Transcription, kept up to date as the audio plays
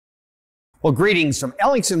Well, greetings from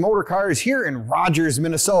Ellingson Motorcars here in Rogers,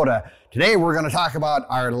 Minnesota. Today we're going to talk about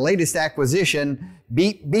our latest acquisition,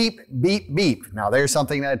 beep, beep, beep, beep. Now there's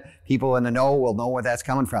something that people in the know will know where that's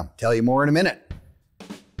coming from. Tell you more in a minute.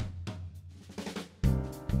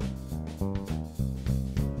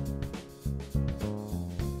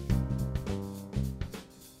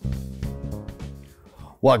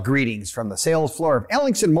 Well, greetings from the sales floor of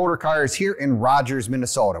Ellingson Motorcars here in Rogers,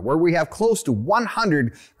 Minnesota, where we have close to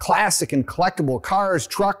 100 classic and collectible cars,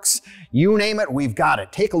 trucks, you name it, we've got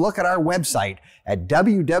it. Take a look at our website at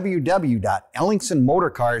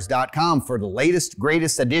www.ellingsonmotorcars.com for the latest,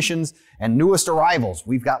 greatest additions and newest arrivals.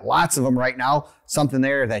 We've got lots of them right now, something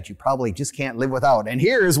there that you probably just can't live without. And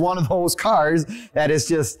here is one of those cars that is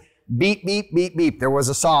just beep, beep, beep, beep. There was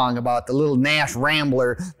a song about the little Nash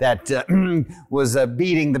Rambler that was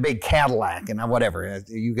beating the big Cadillac and whatever.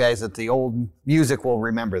 You guys at the old music will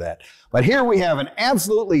remember that. But here we have an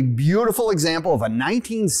absolutely beautiful example of a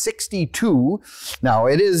 1962. Now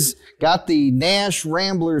it is got the Nash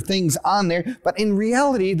Rambler things on there, but in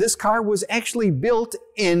reality, this car was actually built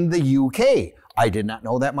in the UK. I did not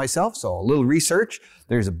know that myself, so a little research.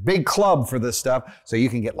 There's a big club for this stuff, so you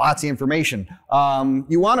can get lots of information.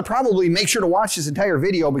 You want to probably make sure to watch this entire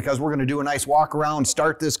video because we're going to do a nice walk around,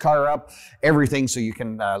 start this car up, everything, so you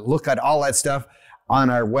can look at all that stuff on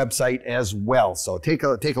our website as well. So take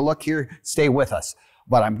a look here, stay with us.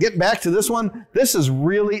 But I'm getting back to this one. This is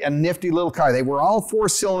really a nifty little car. They were all 4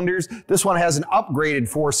 cylinders. This one has an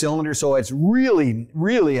upgraded 4-cylinder, so it's really,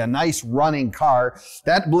 really a nice running car.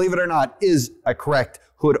 That, believe it or not, is a correct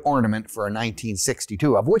hood ornament for a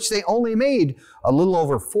 1962, of which they only made a little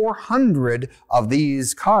over 400 of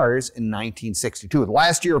these cars in 1962. The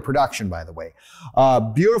last year of production, by the way.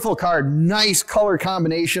 Beautiful car, nice color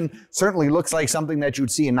combination. Certainly looks like something that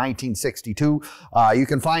you'd see in 1962. You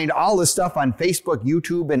can find all this stuff on Facebook,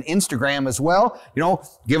 YouTube, and Instagram as well. You know,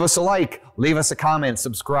 give us a like, leave us a comment,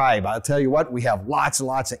 subscribe. I'll tell you what, we have lots and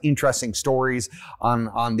lots of interesting stories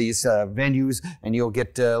on these venues, and you'll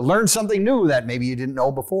get to learn something new that maybe you didn't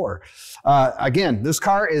know before. Again, this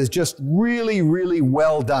car is just really, really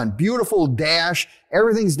well done. Beautiful dash.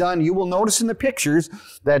 Everything's done. You will notice in the pictures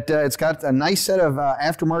that it's got a nice set of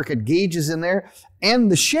aftermarket gauges in there,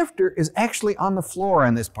 and the shifter is actually on the floor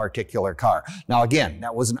on this particular car. Now again,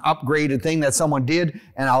 that was an upgraded thing that someone did,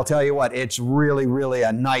 and I'll tell you what, it's really, really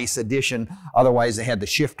a nice addition. Otherwise, they had the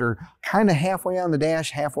shifter kind of halfway on the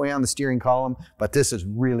dash, halfway on the steering column, but this is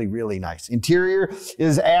really, really nice. Interior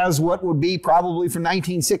is as what would be probably from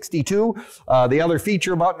 1962. The other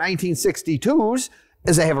feature about 1962s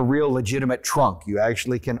is they have a real legitimate trunk. You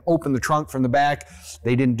actually can open the trunk from the back.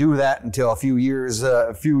 They didn't do that until a few years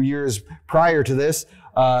prior to this.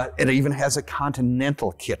 It even has a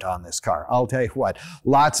Continental Kit on this car. I'll tell you what,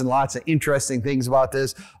 lots and lots of interesting things about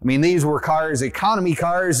this. I mean, these were cars, economy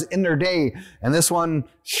cars in their day, and this one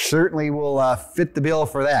certainly will fit the bill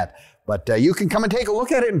for that. But you can come and take a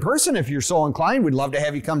look at it in person if you're so inclined. We'd love to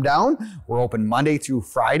have you come down. We're open Monday through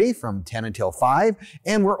Friday from 10 until 5,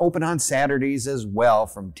 and we're open on Saturdays as well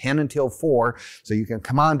from 10 until 4, so you can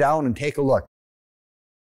come on down and take a look.